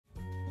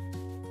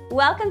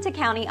Welcome to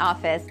County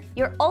Office,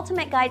 your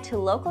ultimate guide to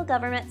local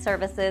government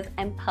services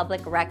and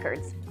public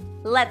records.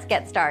 Let's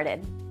get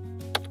started.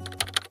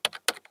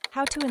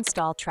 How to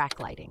install track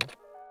lighting.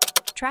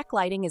 Track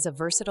lighting is a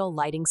versatile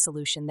lighting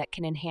solution that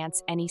can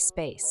enhance any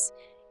space.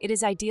 It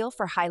is ideal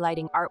for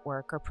highlighting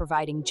artwork or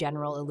providing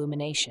general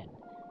illumination.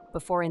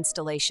 Before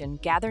installation,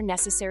 gather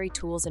necessary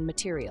tools and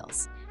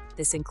materials.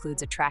 This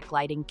includes a track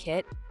lighting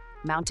kit,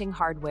 mounting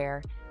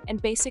hardware,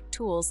 and basic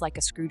tools like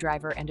a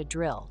screwdriver and a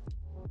drill.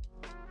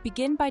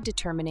 Begin by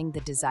determining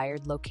the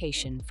desired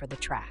location for the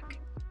track.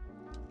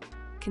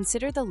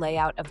 Consider the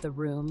layout of the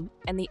room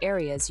and the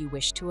areas you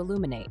wish to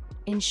illuminate.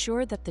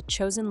 Ensure that the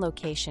chosen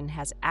location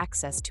has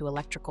access to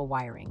electrical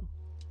wiring.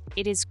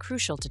 It is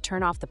crucial to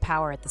turn off the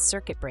power at the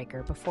circuit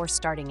breaker before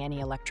starting any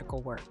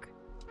electrical work.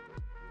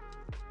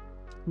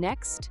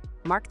 Next,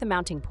 mark the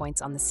mounting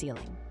points on the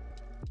ceiling.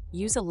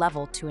 Use a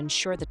level to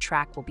ensure the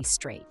track will be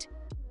straight.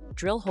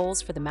 Drill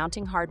holes for the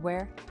mounting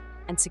hardware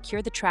and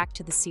secure the track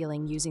to the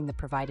ceiling using the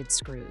provided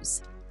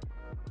screws.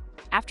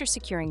 After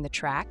securing the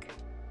track,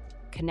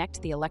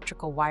 connect the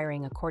electrical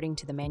wiring according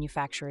to the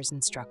manufacturer's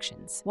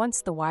instructions.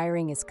 Once the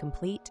wiring is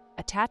complete,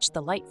 attach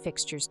the light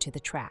fixtures to the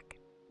track.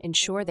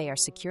 Ensure they are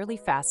securely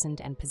fastened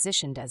and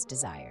positioned as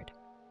desired.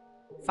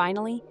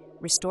 Finally,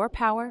 restore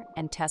power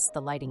and test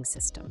the lighting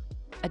system.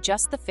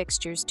 Adjust the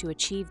fixtures to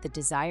achieve the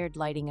desired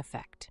lighting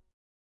effect.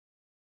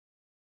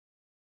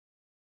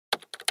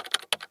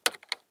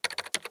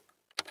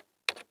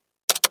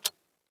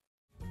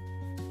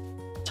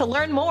 To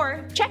learn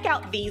more, check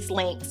out these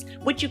links,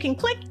 which you can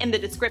click in the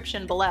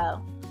description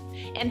below.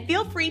 And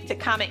feel free to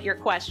comment your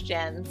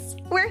questions.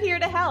 We're here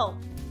to help.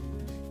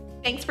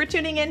 Thanks for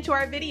tuning in to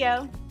our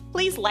video.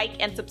 Please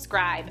like and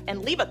subscribe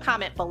and leave a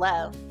comment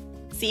below.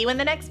 See you in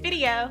the next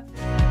video.